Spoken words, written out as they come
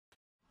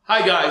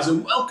Hi guys,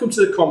 and welcome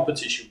to the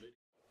competition video.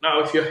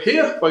 Now if you're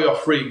here for your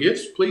free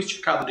gifts, please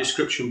check out the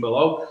description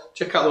below.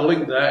 Check out the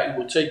link there, it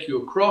will take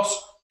you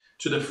across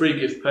to the free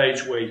gift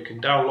page where you can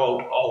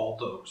download all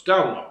those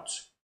downloads.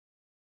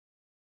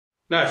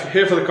 Now if you're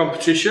here for the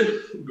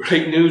competition,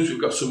 great news, we've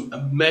got some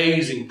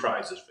amazing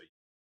prizes for you.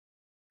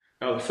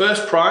 Now the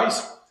first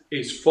prize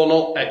is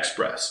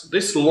FunnelXpress.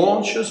 This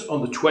launches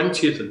on the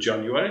 20th of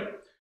January.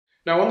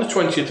 Now on the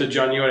 20th of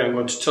January I'm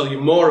going to tell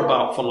you more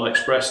about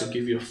FunnelXpress and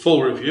give you a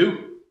full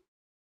review.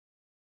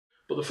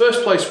 But the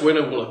first place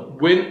winner will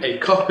win a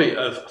copy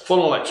of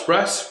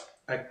FunnelXpress,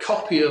 a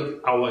copy of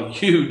our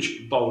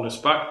huge bonus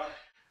pack.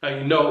 Now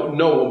you know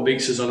no one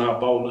beats us on our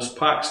bonus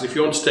packs, and if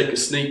you want to take a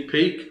sneak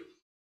peek,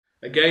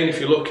 again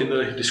if you look in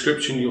the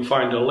description you'll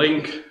find a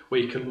link where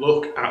you can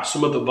look at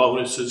some of the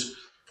bonuses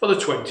for the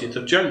 20th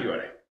of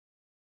January.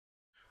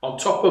 On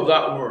top of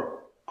that,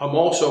 I'm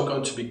also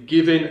going to be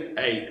giving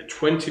a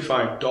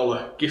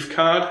 $25 gift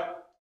card.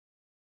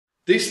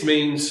 This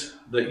means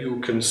that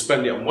you can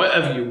spend it on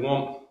whatever you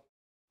want.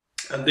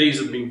 And these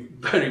have been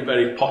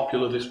very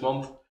popular this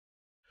month.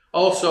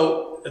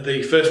 Also,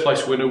 the first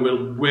place winner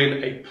will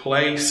win a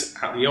place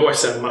at the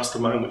OSM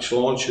Mastermind, which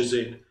launches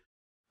in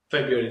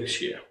February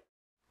this year.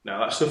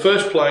 Now that's the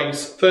first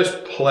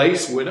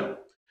place winner.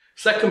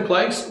 Second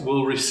place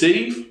will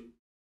receive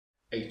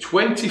a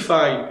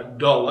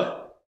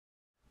 $25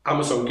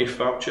 Amazon gift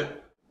voucher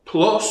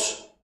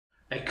plus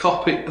a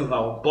copy of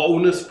our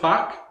bonus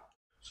pack.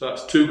 So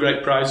that's two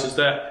great prizes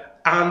there,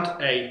 and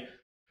a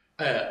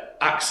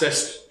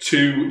access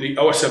to the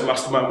OSM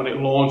Mastermind when it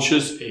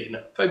launches in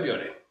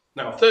February.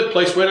 Now, third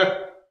place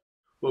winner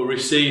will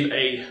receive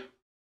a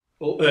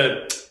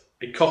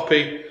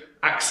copy,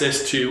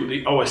 access to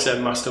the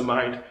OSM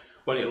Mastermind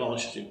when it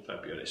launches in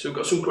February. So we've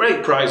got some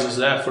great prizes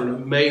there for an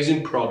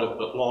amazing product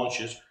that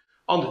launches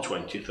on the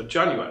 20th of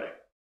January.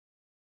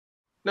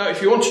 Now,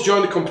 if you want to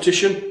join the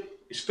competition,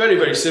 it's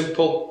very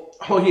simple.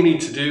 All you need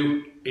to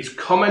do is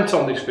comment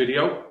on this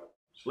video.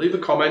 Just leave a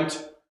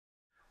comment.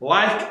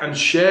 Like and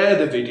share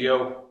the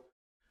video.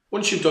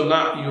 Once you've done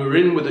that, you're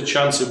in with a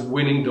chance of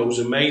winning those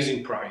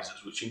amazing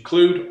prizes, which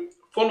include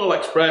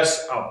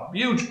FunnelXpress, our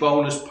huge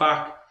bonus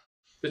pack,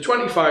 the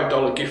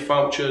 $25 gift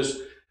vouchers,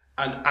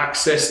 and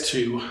access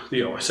to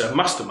the OSM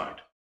Mastermind.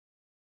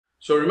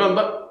 So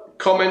remember,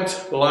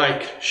 comment,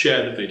 like,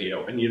 share the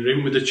video, and you're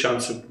in with a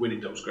chance of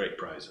winning those great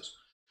prizes.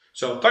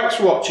 So thanks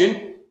for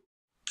watching.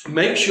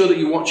 Make sure that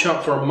you watch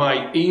out for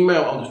my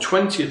email on the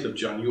 20th of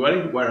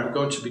January, where I'm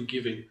going to be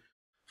giving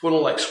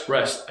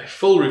FunnelXpress a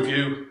full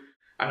review,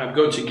 and I'm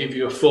going to give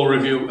you a full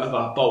review of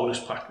our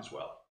bonus pack as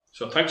well.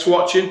 So thanks for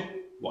watching.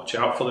 Watch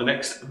out for the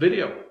next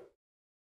video.